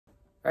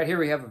Right here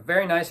we have a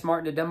very nice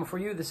Martin to demo for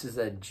you. This is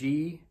a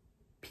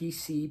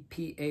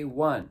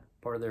GPCPA1,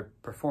 part of their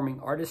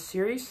Performing Artist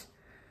series.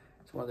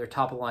 It's one of their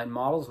top-of-line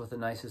models with the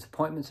nicest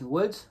appointments in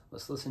woods.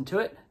 Let's listen to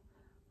it.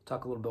 We'll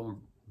talk a little bit more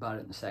about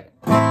it in a second.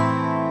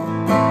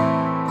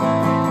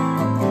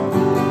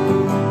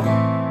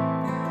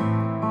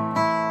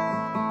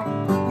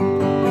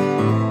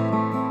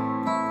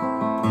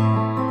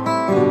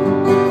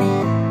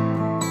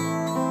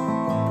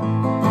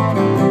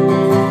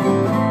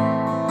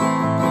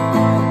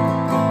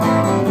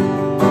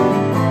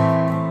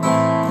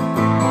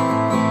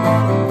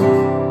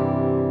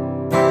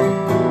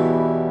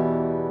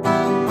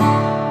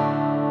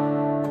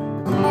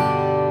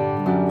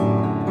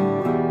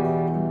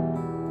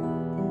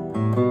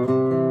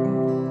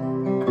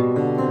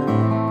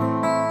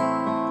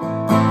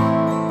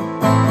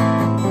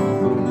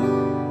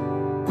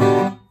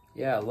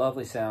 Yeah,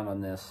 lovely sound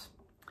on this.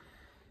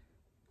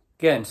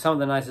 Again, some of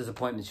the nicest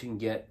appointments you can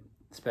get,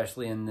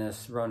 especially in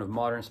this run of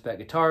modern spec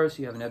guitars.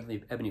 You have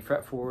an ebony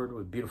fretboard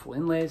with beautiful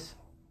inlays.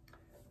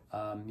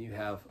 You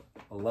have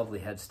a lovely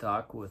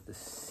headstock with the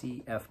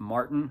CF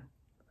Martin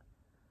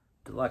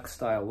deluxe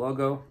style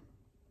logo.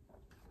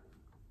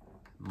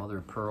 Mother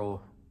of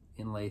pearl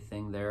inlay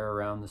thing there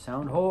around the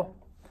sound hole.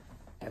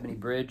 Ebony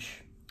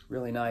bridge,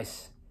 really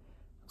nice.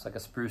 Looks like a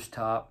spruce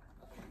top.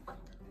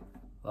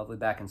 Lovely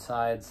back and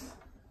sides.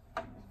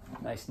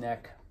 Nice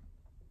neck.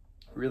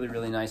 Really,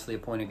 really nicely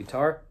appointed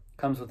guitar.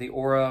 Comes with the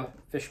Aura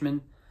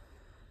Fishman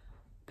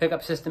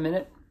pickup system in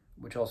it,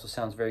 which also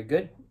sounds very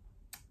good.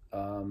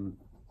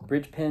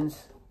 Bridge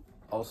pins,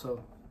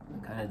 also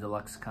kind of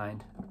deluxe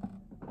kind.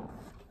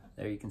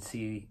 There you can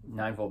see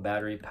 9-volt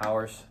battery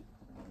powers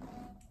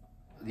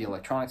the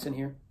electronics in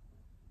here.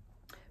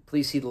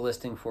 Please see the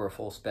listing for a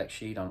full spec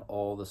sheet on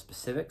all the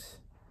specifics.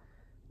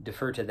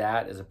 Defer to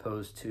that as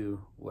opposed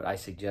to what I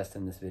suggest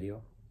in this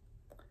video.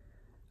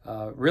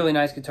 Really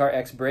nice guitar,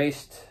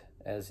 X-braced,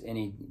 as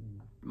any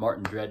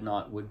Martin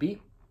Dreadnought would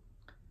be.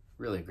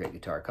 Really a great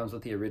guitar. Comes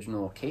with the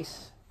original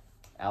case,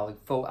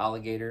 faux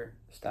alligator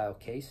style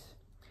case.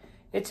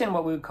 It's in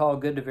what we would call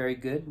good to very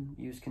good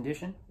used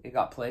condition. It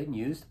got played and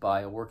used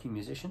by a working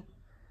musician,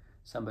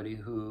 somebody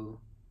who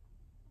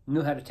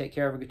knew how to take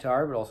care of a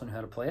guitar but also knew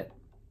how to play it.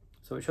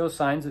 So it shows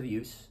signs of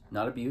use,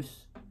 not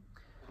abuse.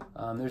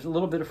 There's a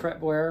little bit of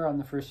fret wear on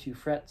the first few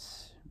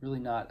frets. Really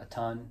not a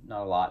ton,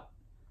 not a lot.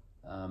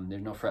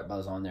 There's no fret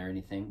buzz on there or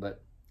anything,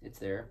 but it's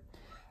there.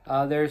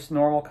 There's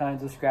normal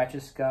kinds of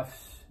scratches,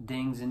 scuffs,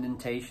 dings,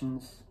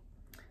 indentations.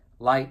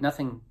 Light,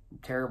 nothing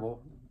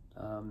terrible.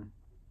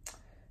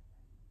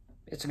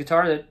 It's a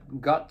guitar that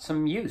got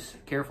some use,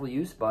 careful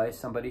use by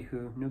somebody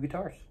who knew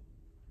guitars.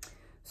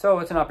 So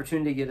it's an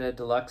opportunity to get a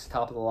deluxe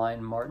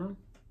top-of-the-line Martin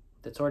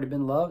that's already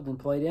been loved and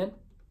played in.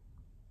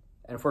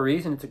 And for a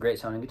reason, it's a great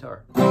sounding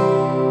guitar.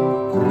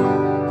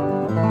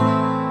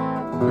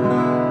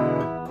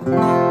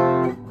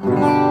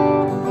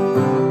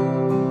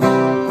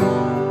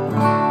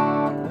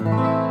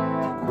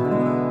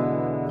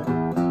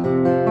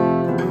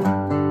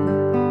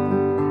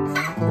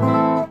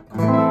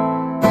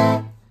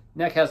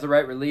 Neck has the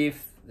right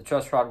relief. The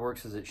truss rod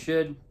works as it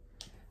should.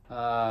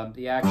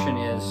 The action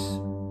is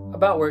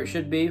about where it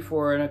should be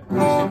for an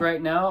acoustic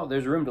right now.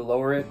 There's room to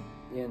lower it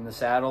in the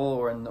saddle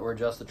or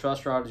adjust the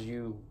truss rod as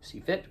you see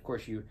fit. Of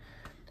course, you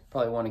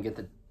probably want to get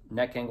the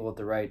neck angle at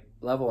the right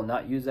level and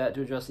not use that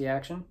to adjust the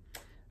action.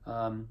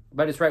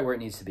 But it's right where it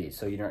needs to be,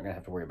 so you're not going to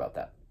have to worry about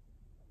that.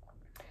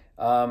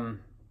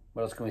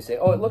 What else can we say?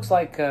 Oh, it looks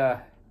like... I'm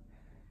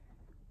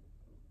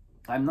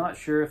not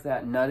sure if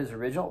that nut is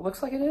original. It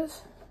looks like it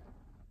is.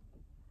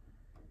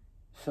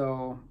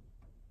 So,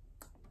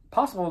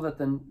 possible that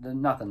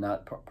not the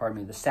nut, pardon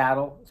me, the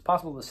saddle. It's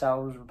possible the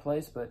saddle was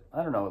replaced, but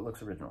I don't know. It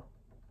looks original.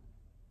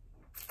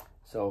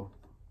 So,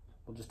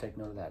 we'll just take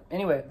note of that.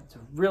 Anyway, it's a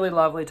really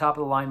lovely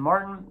top-of-the-line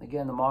Martin.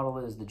 Again, the model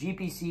is the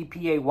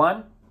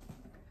GPCPA1.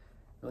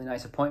 Really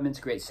nice appointments,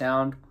 great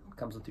sound.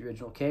 Comes with the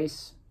original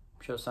case.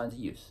 Shows signs of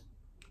use.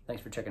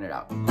 Thanks for checking it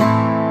out.